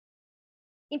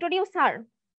introduce her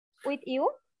with you.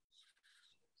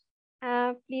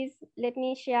 Please let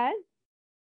me share.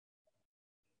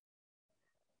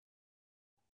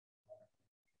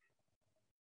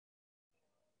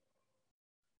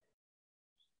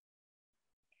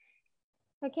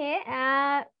 Okay,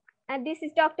 and this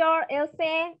is Dr.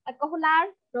 Ilse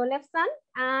Köhler-Rollefson.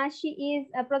 She is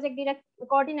a project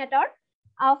coordinator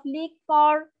of League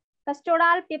for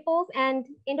Pastoral Peoples and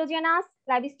Endogenous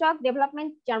Livestock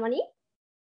Development, Germany,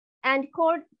 and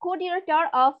co-director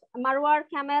of Marwar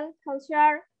Camel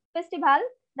Culture Festival,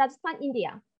 Rajasthan,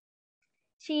 India.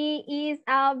 She is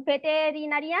a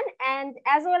veterinarian and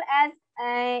as well as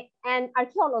an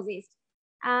archaeologist.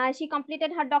 She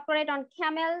completed her doctorate on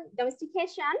camel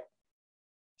domestication.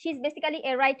 She's basically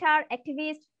a writer,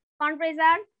 activist,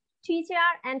 fundraiser, teacher,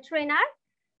 and trainer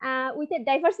with a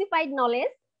diversified knowledge.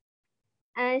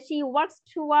 And she works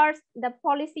towards the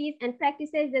policies and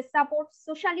practices that support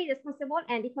socially responsible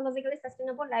and ecologically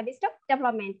sustainable livestock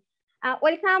development.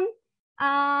 Welcome,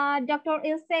 Dr.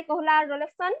 Ilse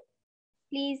Köhler-Rollefson.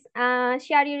 Please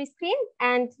share your screen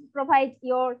and provide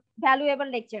your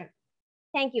valuable lecture.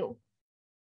 Thank you.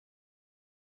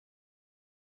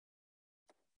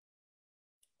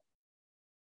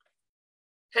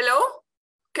 Hello,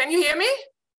 can you hear me?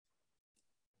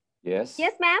 Yes.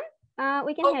 Yes, ma'am.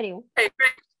 We can hear you. Okay,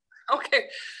 great. Okay,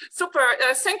 super.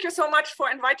 Thank you so much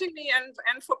for inviting me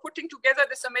and for putting together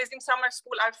this amazing summer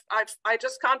school. I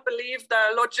just can't believe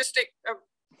the logistic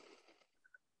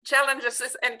challenges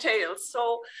this entails.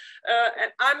 So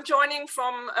and I'm joining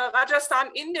from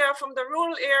Rajasthan, India, from the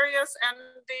rural areas, and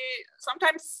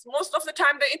sometimes, most of the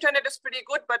time, the internet is pretty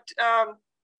good, but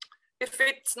if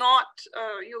it's not,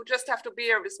 you just have to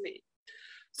bear with me.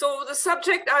 So the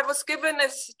subject I was given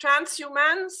is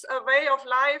transhumance, a way of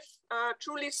life,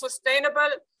 truly sustainable.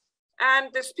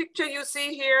 And this picture you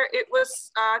see here, it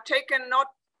was taken not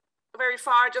very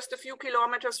far, just a few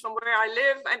kilometers from where I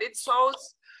live. And it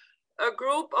shows a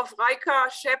group of Raika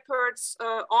shepherds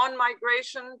on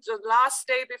migration the last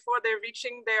day before they're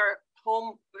reaching their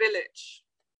home village.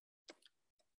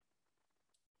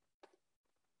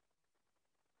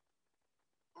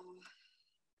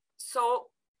 So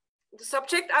the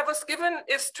subject I was given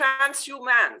is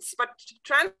transhumance, but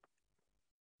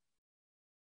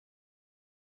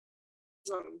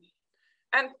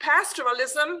and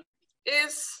pastoralism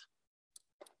is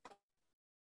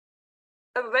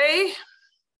a way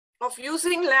of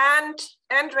using land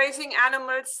and raising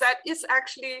animals that is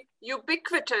actually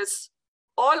ubiquitous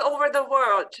all over the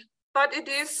world, but it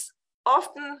is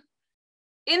often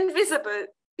invisible.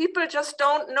 People just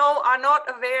don't know, are not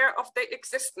aware of their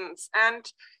existence.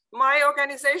 And my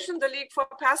organization, the League for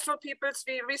Pastoral Peoples,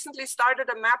 we recently started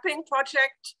a mapping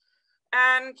project,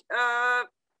 and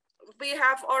we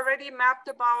have already mapped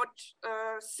about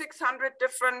 600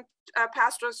 different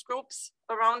pastoralist groups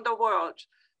around the world.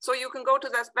 So you can go to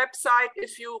this website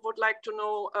if you would like to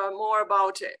know more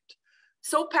about it.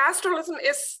 So pastoralism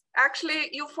is actually,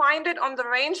 you find it on the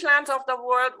rangelands of the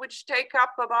world, which take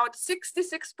up about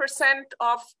 66%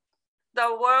 of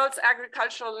the world's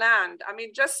agricultural land. I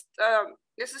mean, just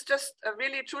this is just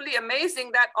really truly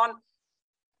amazing that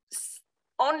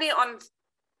only on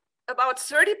about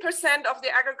 30% of the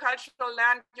agricultural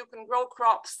land you can grow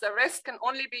crops. The rest can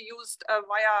only be used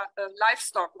via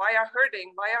livestock, via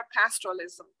herding, via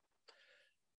pastoralism.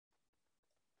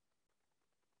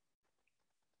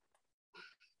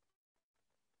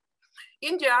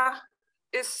 India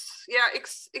is, yeah,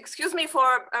 excuse me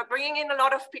for bringing in a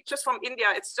lot of pictures from India.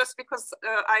 It's just because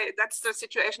that's the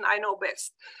situation I know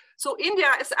best. So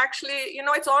India is actually, you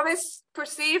know, it's always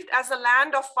perceived as a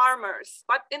land of farmers,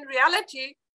 but in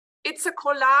reality, it's a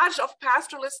collage of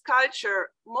pastoralist culture.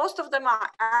 Most of them are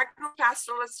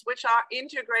agro-pastoralists, which are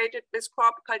integrated with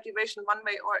crop cultivation one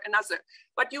way or another.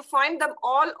 But you find them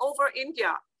all over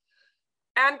India.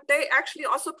 And they actually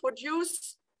also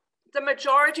produce the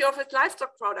majority of its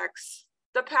livestock products.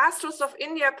 The pastoralists of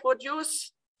India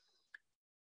produce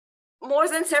more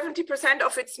than 70%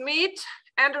 of its meat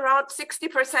and around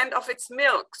 60% of its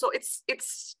milk. So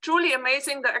it's truly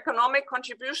amazing the economic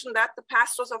contribution that the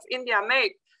pastoralists of India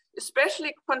make,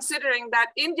 especially considering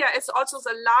that India is also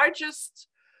the largest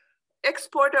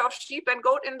exporter of sheep and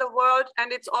goat in the world,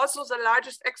 and it's also the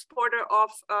largest exporter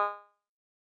of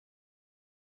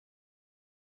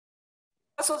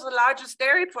also the largest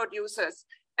dairy producers.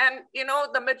 And you know,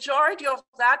 the majority of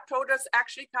that produce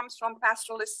actually comes from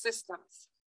pastoralist systems.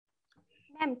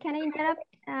 Ma'am, can I interrupt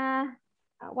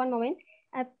one moment?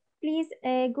 Please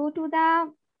go to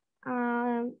the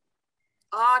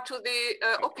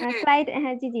okay. Slide,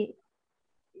 Gigi.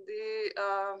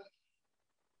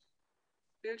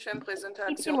 Bildschirm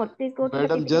Präsentation. PPT mode. Please go to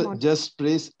Madam, the PPT mode. just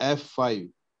press F5.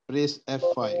 Press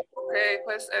F5. Okay,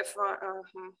 press F5.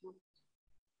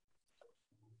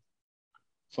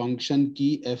 Function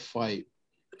key F5.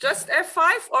 Just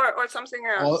F5 or something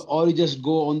else? Or you just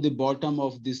go on the bottom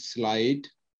of this slide.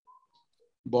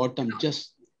 Bottom,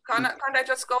 just. Can't I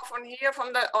just go from here,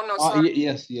 from the, oh no, sorry.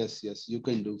 Yes, you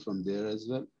can do from there as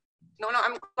well. No,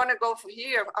 I'm gonna go from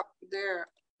here, up there.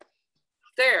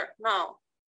 There, now.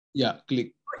 Yeah,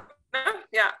 click.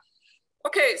 Yeah.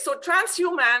 Okay, so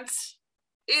transhumance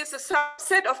is a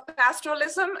subset of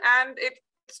pastoralism, and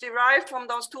it's derived from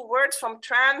those two words, from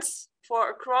trans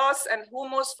for across and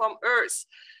humus from earth.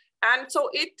 And so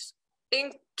it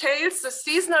entails the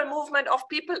seasonal movement of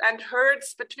people and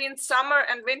herds between summer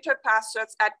and winter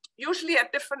pastures usually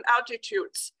at different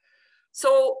altitudes.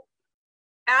 So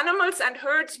animals and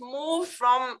herds move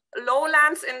from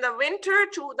lowlands in the winter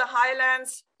to the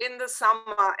highlands in the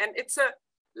summer. And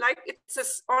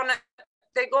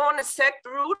they go on a set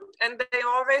route, and they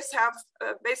always have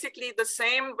basically the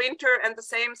same winter and the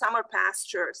same summer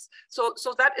pastures. So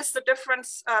that is the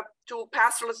difference to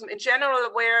pastoralism in general,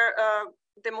 where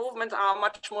the movements are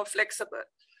much more flexible.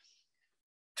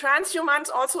 Transhumance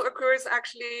also occurs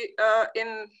actually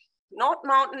in not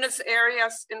mountainous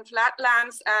areas, in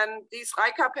flatlands, and these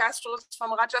Raika pastoralists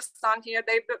from Rajasthan here,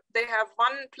 they have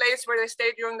one place where they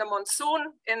stay during the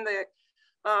monsoon in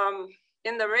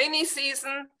the rainy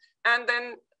season, and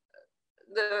then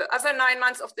the other 9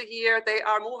 months of the year they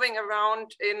are moving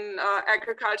around in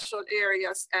agricultural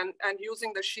areas and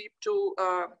using the sheep to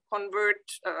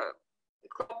convert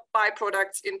crop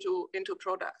byproducts into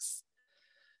products.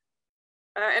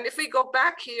 And if we go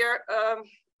back here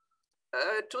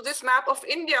to this map of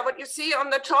India, what you see on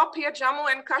the top here, Jammu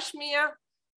and Kashmir,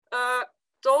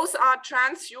 those are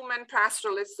transhuman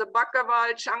pastoralists, the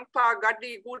Bakkawal, Changpa,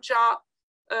 Gadi, Guja.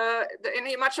 In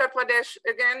Himachal Pradesh,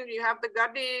 again, you have the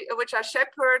Gadi, which are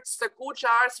shepherds, the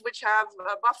Gujars, which have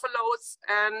buffaloes,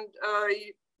 and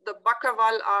the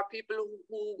Bakkawal are people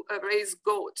who raise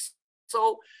goats.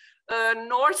 So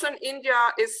northern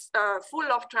India is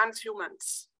full of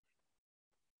transhumans.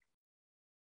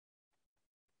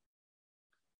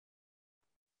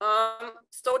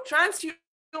 So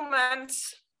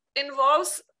transhumance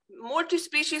involves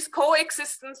multi-species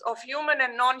coexistence of human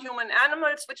and non-human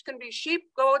animals, which can be sheep,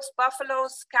 goats,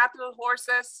 buffaloes, cattle,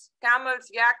 horses, camels,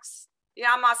 yaks,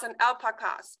 llamas, and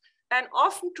alpacas, and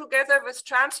often together with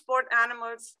transport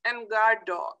animals and guard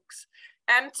dogs.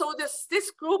 And so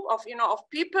this group of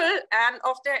people and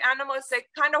of their animals,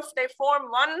 they form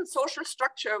one social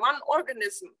structure, one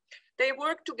organism. They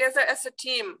work together as a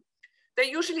team.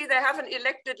 They have an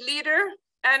elected leader,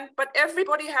 but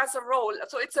everybody has a role.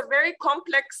 So it's a very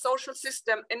complex social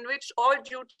system in which all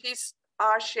duties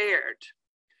are shared.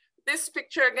 This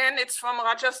picture, again, it's from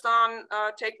Rajasthan,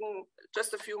 taken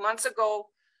just a few months ago,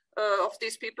 of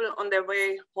these people on their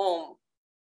way home.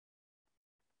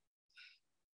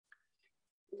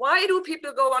 Why do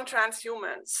people go on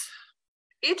transhumance?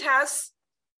 It has,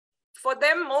 for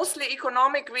them, mostly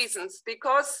economic reasons,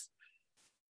 because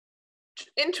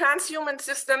in transhuman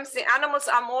systems, the animals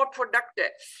are more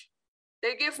productive.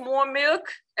 They give more milk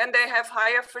and they have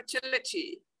higher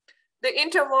fertility. The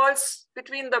intervals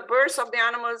between the births of the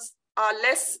animals are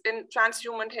less in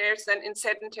transhuman herds than in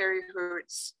sedentary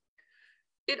herds.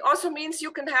 It also means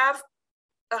you can have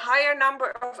a higher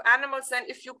number of animals than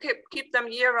if you keep them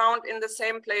year round in the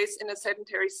same place in a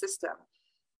sedentary system.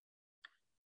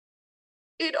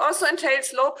 It also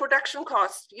entails low production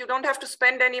costs. You don't have to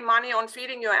spend any money on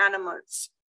feeding your animals.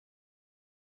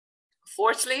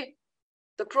 Fourthly,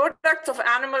 the products of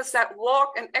animals that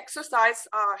walk and exercise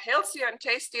are healthier and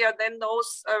tastier than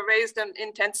those raised in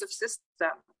intensive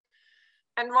system.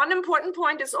 And one important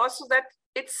point is also that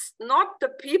it's not the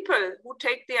people who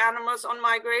take the animals on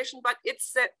migration, but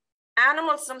it's the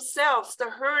animals themselves,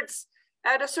 the herds.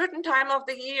 At a certain time of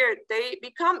the year, they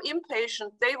become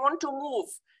impatient. They want to move.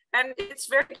 And it's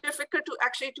very difficult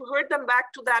to herd them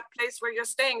back to that place where you're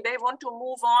staying. They want to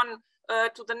move on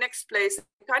to the next place.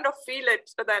 You kind of feel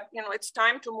it that, it's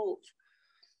time to move.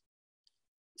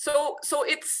 So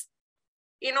it's,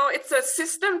 it's a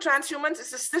system, transhumance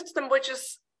is a system which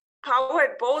is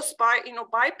powered both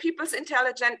by people's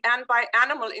intelligence and by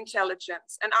animal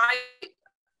intelligence. And I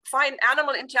find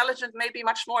animal intelligence maybe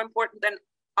much more important than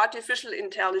artificial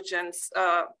intelligence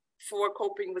for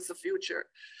coping with the future.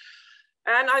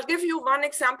 And I'll give you one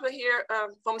example here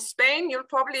from Spain. You'll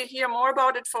probably hear more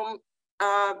about it from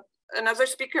another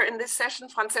speaker in this session,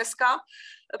 Francesca.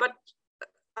 But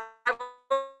I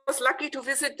was lucky to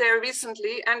visit there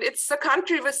recently, and it's the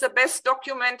country with the best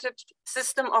documented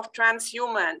system of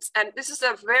transhumance. And this is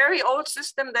a very old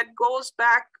system that goes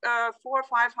back 400 or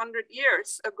 500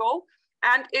 years ago,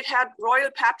 and it had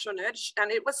royal patronage,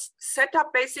 and it was set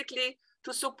up basically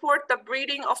to support the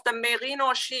breeding of the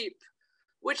merino sheep,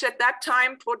 which at that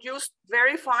time produced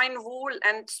very fine wool,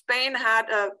 and Spain had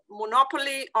a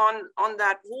monopoly on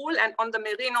that wool and on the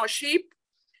merino sheep.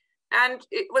 And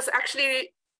it was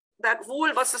actually, that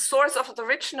wool was the source of the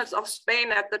richness of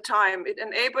Spain at the time. It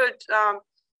enabled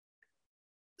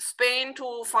Spain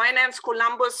to finance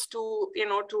Columbus to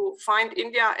find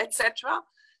India, etc.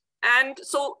 And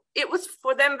so it was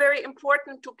for them very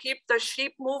important to keep the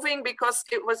sheep moving because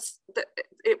it was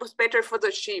better for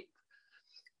the sheep.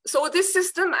 So this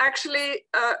system actually,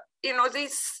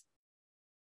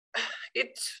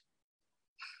 it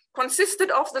consisted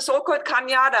of the so-called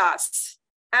cañadas,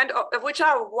 and which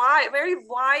are very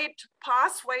wide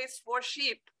pathways for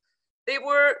sheep. They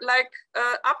were like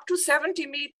up to 70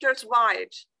 meters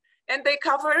wide, and they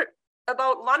cover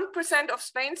about 1% of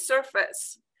Spain's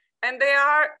surface. And they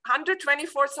are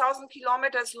 124,000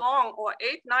 kilometers long, or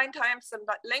 8-9 times the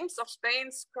length of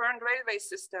Spain's current railway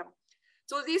system.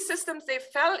 So these systems, they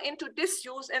fell into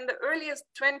disuse in the earliest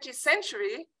 20th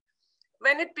century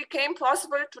when it became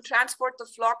possible to transport the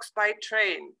flocks by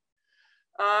train.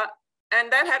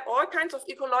 And that had all kinds of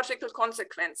ecological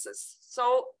consequences.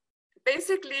 So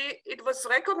basically it was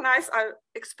recognized, I'll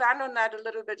expand on that a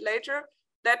little bit later,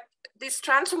 that this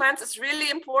transhumance is really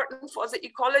important for the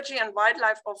ecology and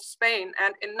wildlife of Spain.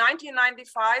 And in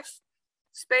 1995,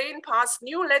 Spain passed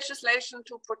new legislation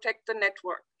to protect the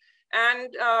network.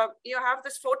 And you have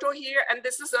this photo here, and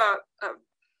this is a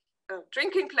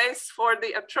drinking place for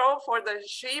the for the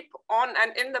sheep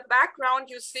and in the background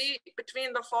you see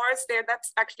between the forest there,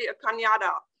 that's actually a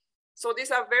cañada. So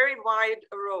these are very wide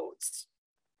roads.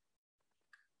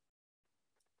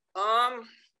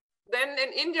 Then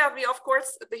in India, we, of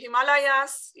course, the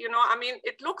Himalayas,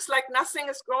 it looks like nothing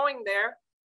is growing there,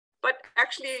 but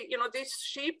actually, these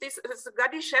sheep, this is a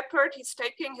Gadi shepherd, he's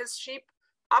taking his sheep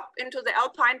up into the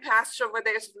alpine pasture where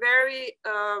there's very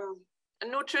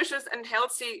nutritious and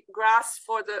healthy grass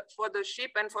for the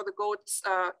sheep and for the goats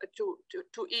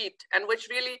to eat, and which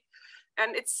really,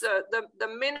 and it's the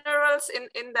minerals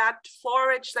in that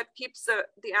forage that keeps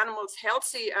the animals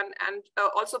healthy and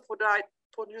also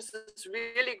produces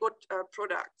really good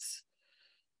products.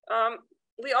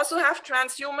 We also have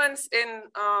transhumance in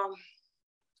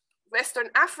Western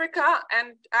Africa,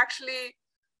 and actually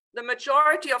the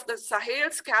majority of the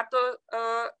Sahel's cattle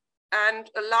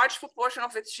and a large proportion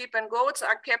of its sheep and goats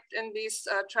are kept in this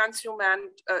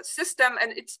transhumant system,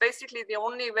 and it's basically the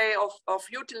only way of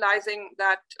utilizing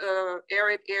that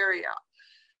arid area.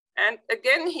 And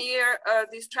again here,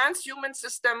 these transhuman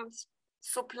systems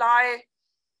supply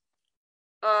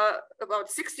about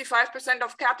 65%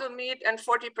 of cattle meat and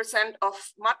 40%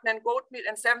 of mutton and goat meat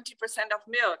and 70% of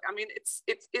milk. I mean,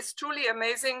 it's truly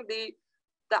amazing the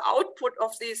output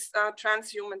of these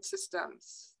transhuman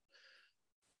systems.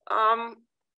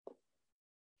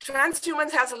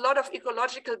 Transhumance has a lot of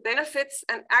ecological benefits,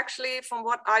 and actually from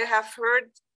what I have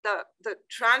heard, the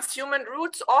transhuman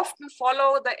roots often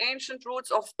follow the ancient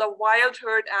roots of the wild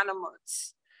herd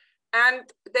animals,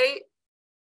 and they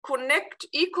connect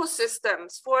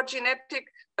ecosystems for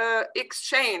genetic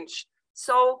exchange.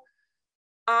 So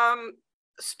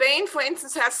Spain, for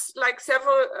instance, has like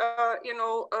several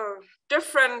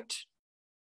different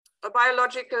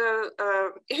biological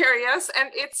areas,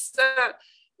 and it's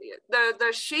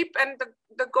the sheep and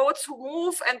the goats who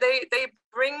move, and they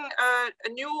bring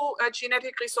new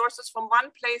genetic resources from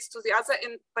one place to the other.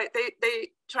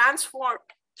 They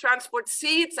transport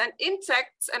seeds and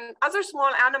insects and other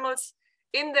small animals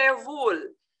in their wool,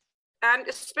 and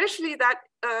especially that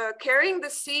carrying the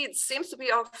seeds seems to be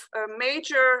of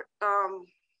major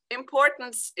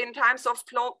importance in times of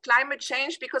climate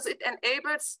change, because it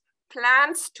enables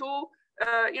plants to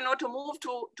move,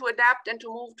 to adapt and to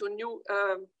move to new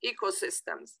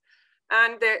ecosystems.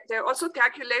 And there are also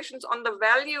calculations on the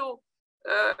value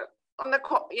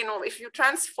if you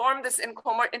transform this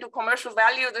into commercial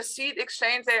value, the seed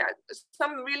exchange, there are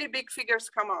some really big figures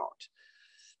come out.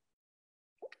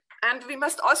 And we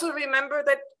must also remember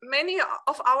that many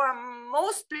of our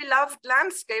most beloved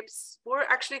landscapes were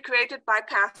actually created by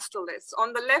pastoralists.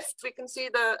 On the left, we can see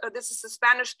this is the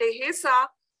Spanish dehesa,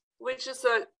 which is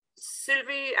a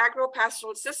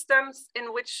silvi-agro-pastoral systems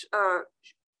in which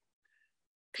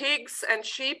pigs and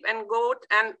sheep and goat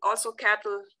and also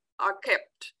cattle are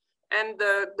kept. And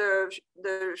the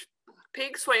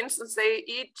pigs, for instance, they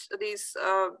eat these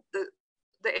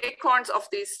the acorns of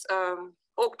these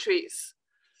oak trees.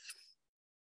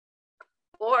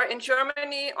 Or in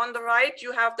Germany, on the right,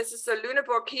 you have, this is the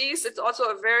Lüneburg Heath. It's also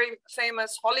a very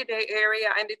famous holiday area,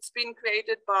 and it's been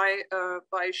created by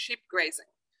sheep grazing.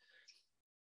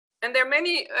 And there are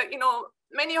many,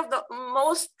 many of the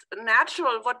most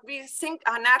natural, what we think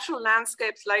are natural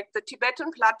landscapes, like the Tibetan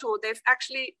Plateau, they've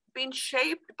actually been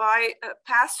shaped by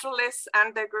pastoralists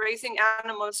and their grazing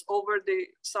animals over the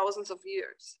thousands of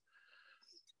years.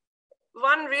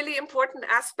 One really important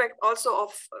aspect also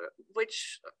of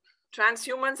which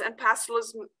transhumance and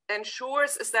pastoralism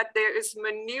ensures is that there is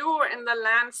manure in the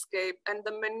landscape, and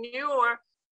the manure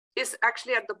is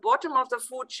actually at the bottom of the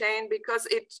food chain because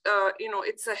it,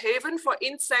 it's a haven for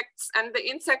insects, and the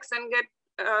insects then get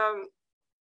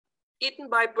eaten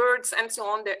by birds and so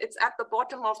on. There, it's at the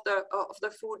bottom of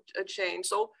the food chain.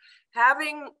 So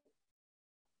having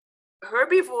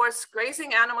herbivores,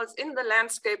 grazing animals in the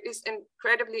landscape is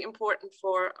incredibly important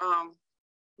for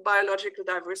biological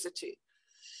diversity.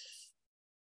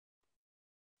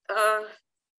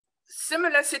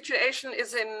 Similar situation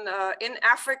is in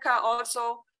Africa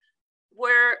also,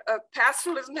 where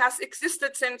pastoralism has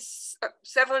existed since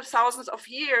several thousands of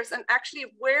years, and actually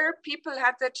where people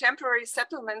had their temporary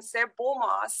settlements, their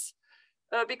bomas,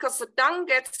 because the dung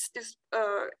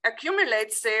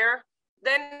accumulates there,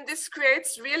 then this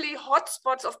creates really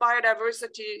hotspots of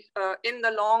biodiversity in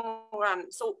the long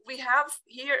run. So we have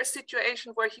here a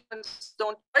situation where humans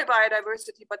don't enjoy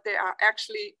biodiversity, but they are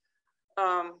actually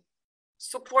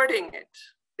supporting it.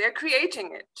 They're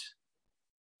creating it.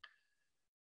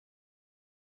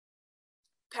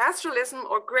 Pastoralism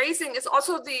or grazing is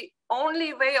also the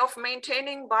only way of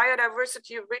maintaining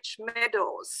biodiversity-rich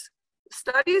meadows.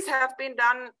 Studies have been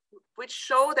done which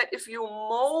show that if you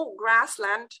mow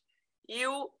grassland,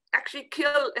 you actually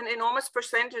kill an enormous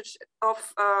percentage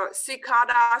of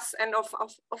cicadas and of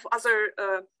other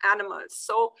animals.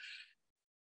 So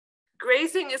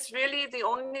grazing is really the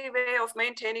only way of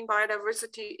maintaining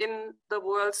biodiversity in the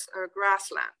world's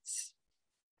grasslands.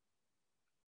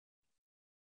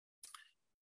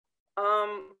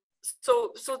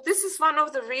 So this is one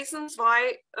of the reasons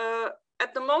why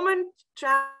at the moment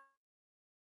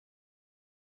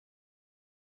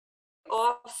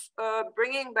of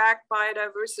bringing back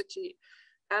biodiversity,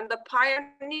 and the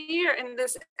pioneer in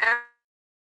this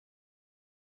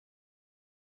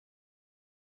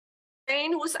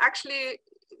who's actually,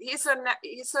 he's a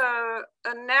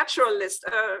naturalist,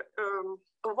 a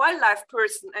wildlife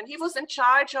person, and he was in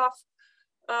charge of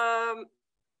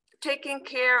taking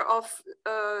care of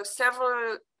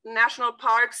several national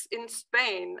parks in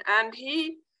Spain, and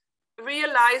he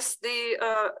realized the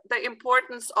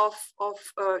importance of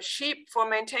sheep for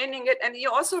maintaining it. And he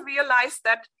also realized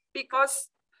that because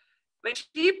when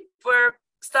sheep were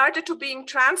started to being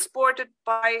transported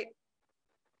by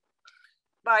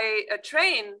a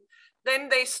train, then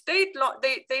they stayed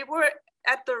they were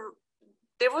at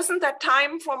there wasn't that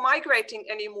time for migrating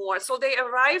anymore. So they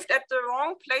arrived at the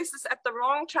wrong places at the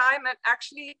wrong time, and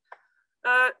actually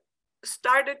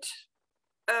started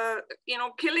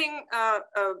killing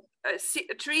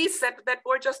trees that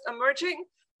were just emerging.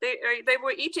 They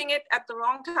were eating it at the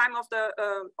wrong time of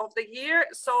the year.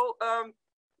 So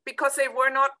because they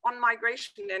were not on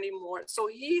migration anymore. So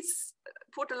he's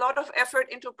put a lot of effort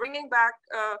into bringing back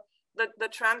the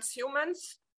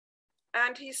transhumans,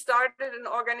 and he started an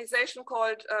organization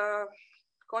called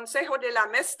Consejo de la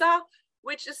Mesta,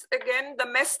 which is, again, the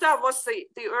Mesta was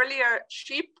the earlier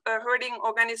sheep herding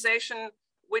organization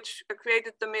which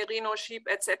created the merino sheep,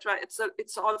 etc.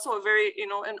 It's also a very,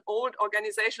 an old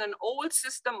organization, an old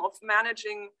system of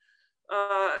managing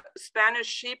Spanish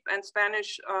sheep and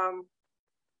Spanish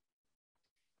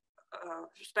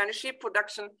sheep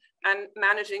production and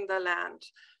managing the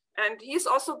land. And he's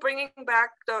also bringing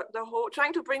back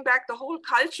trying to bring back the whole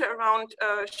culture around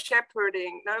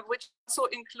shepherding, which also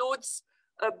includes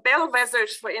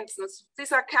bellwethers, for instance.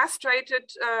 These are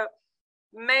castrated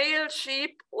male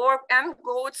sheep and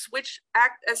goats which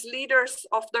act as leaders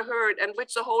of the herd and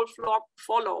which the whole flock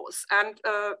follows. And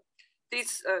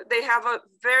they have a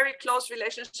very close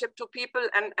relationship to people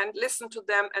and listen to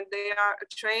them, and they are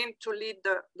trained to lead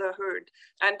the herd.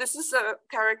 And this is a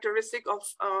characteristic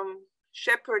of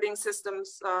shepherding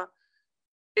systems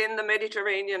in the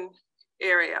Mediterranean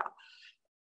area,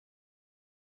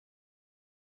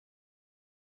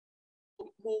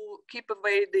 who keep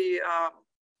away the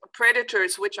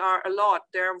predators, which are a lot.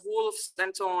 There are wolves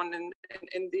and so on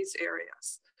in these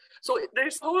areas. So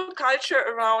there's a whole culture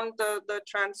around the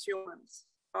transhumans.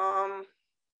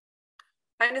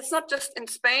 And it's not just in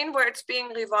Spain where it's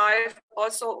being revived,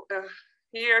 also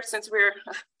here, since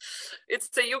it's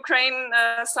the Ukraine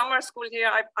summer school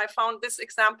here, I found this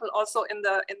example also in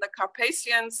the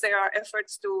Carpathians. There are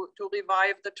efforts to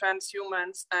revive the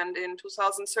transhumans, and in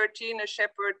 2013, a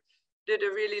shepherd did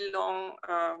a really long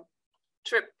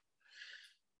trip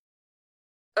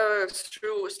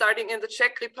through, starting in the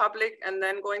Czech Republic and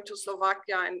then going to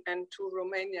Slovakia and to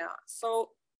Romania.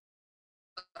 So,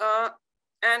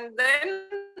 and then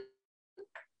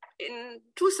in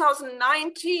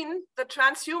 2019, the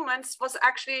transhumance was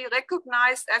actually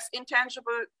recognized as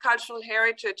intangible cultural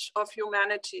heritage of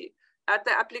humanity at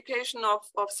the application of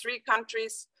 3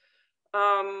 countries,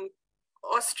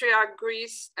 Austria,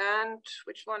 Greece, and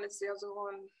which one is the other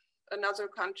one? Another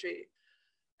country.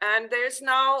 And there's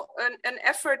now an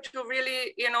effort to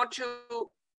really, to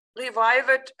revive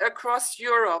it across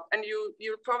Europe. And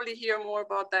you'll probably hear more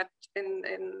about that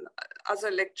in other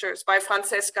lectures by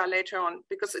Francesca later on,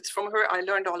 because it's from her I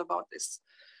learned all about this.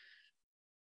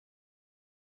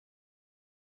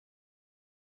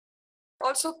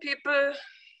 Also people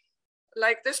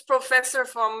like this professor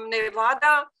from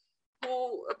Nevada,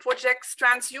 who projects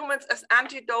transhumance as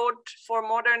antidote for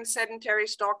modern sedentary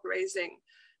stock raising.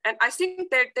 And I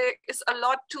think that there is a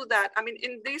lot to that. I mean,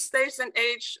 in these days and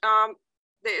age,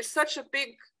 there is such a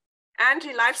big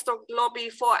anti-livestock lobby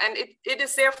for, and it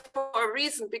is there for a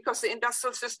reason, because the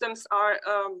industrial systems are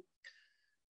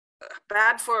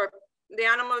bad for the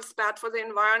animals, bad for the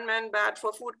environment, bad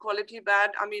for food quality, bad,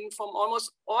 I mean, from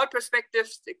almost all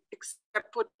perspectives,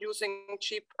 except producing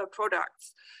cheap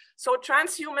products. So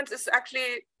transhumance is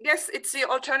actually, yes, it's the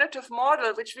alternative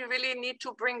model, which we really need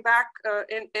to bring back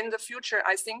in the future,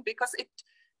 I think, because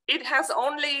it has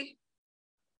only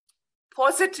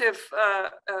positive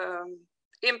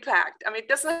impact. I mean, it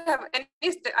doesn't have any,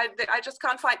 I just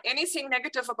can't find anything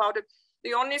negative about it.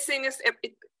 The only thing is,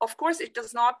 of course, it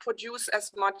does not produce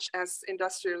as much as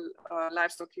industrial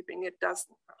livestock keeping. It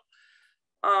doesn't.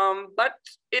 But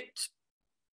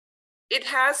it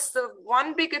has the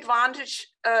one big advantage.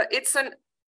 It's a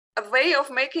way of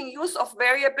making use of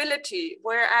variability,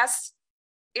 whereas,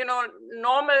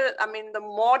 normal, I mean, the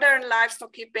modern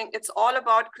livestock keeping, it's all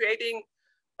about creating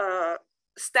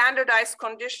standardized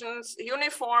conditions,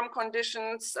 uniform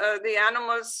conditions. The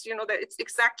animals, it's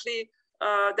exactly,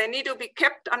 they need to be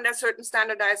kept under certain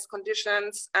standardized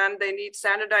conditions, and they need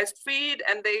standardized feed,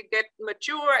 and they get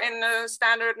mature in a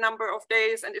standard number of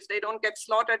days. And if they don't get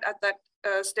slaughtered at that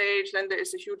stage, then there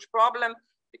is a huge problem,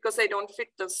 because they don't fit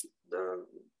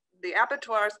the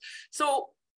abattoirs. So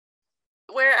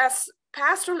whereas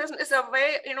pastoralism is a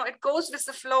way, it goes with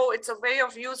the flow. It's a way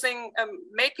of using,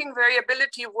 making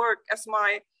variability work, as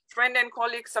my friend and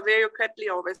colleague Saverio Kretli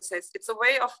always says. It's a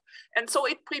way of, and so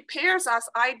it prepares us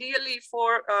ideally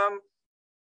for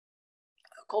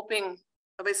coping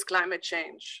with climate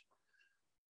change.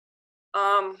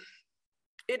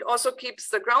 It also keeps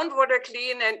the groundwater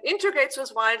clean and integrates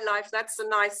with wildlife. That's a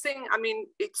nice thing. I mean,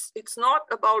 it's not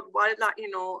about wildlife,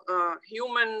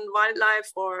 human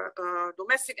wildlife or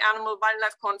domestic animal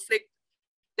wildlife conflict.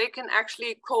 They can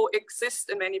actually coexist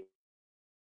in many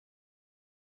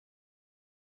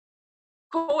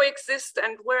coexist.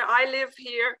 And where I live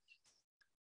here,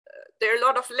 there are a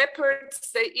lot of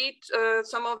leopards. They eat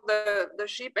some of the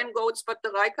sheep and goats, but the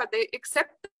Raika, they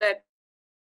accept that.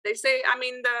 They say, I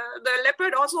mean, the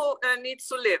leopard also needs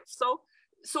to live. So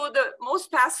the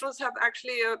most pastoralists have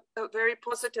actually a very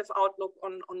positive outlook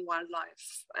on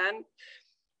wildlife. And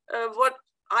what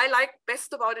I like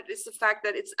best about it is the fact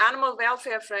that it's animal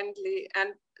welfare friendly,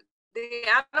 and the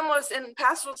animals in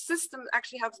pastoral systems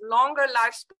actually have longer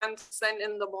lifespans than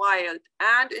in the wild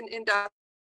and in industrial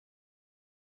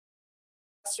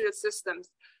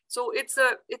systems. So it's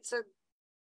a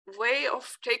way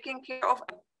of taking care of,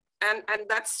 and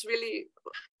that's really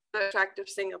the attractive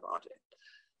thing about it.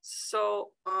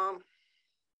 So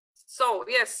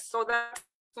yes, so that's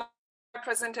my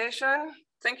presentation.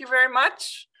 Thank you very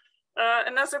much.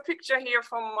 Another picture here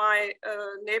from my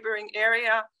neighboring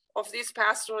area of these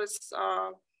pastoralists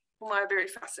whom I'm very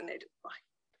fascinated by.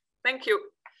 Thank you.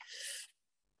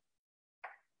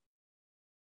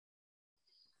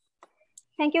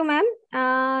 Thank you, ma'am.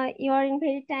 You are in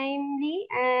very timely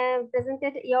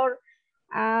presented your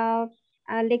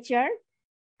lecture.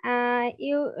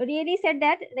 You really said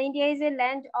that India is a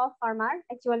land of farmer,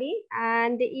 actually,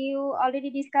 and you already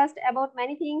discussed about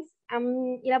many things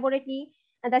elaborately,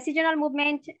 the seasonal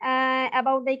movement,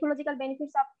 about the ecological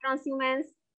benefits of transhumance,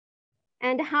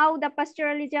 and how the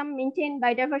pastoralism maintain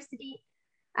biodiversity,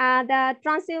 the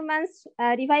transhumance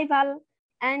revival,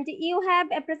 and you have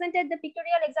presented the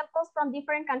pictorial examples from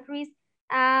different countries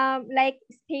like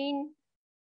Spain,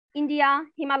 India,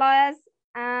 Himalayas,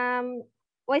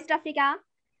 West Africa.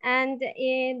 And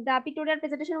the pictorial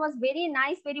presentation was very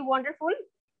nice, very wonderful.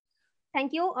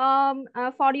 Thank you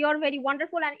for your very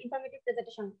wonderful and informative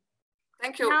presentation.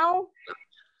 Thank you. Now,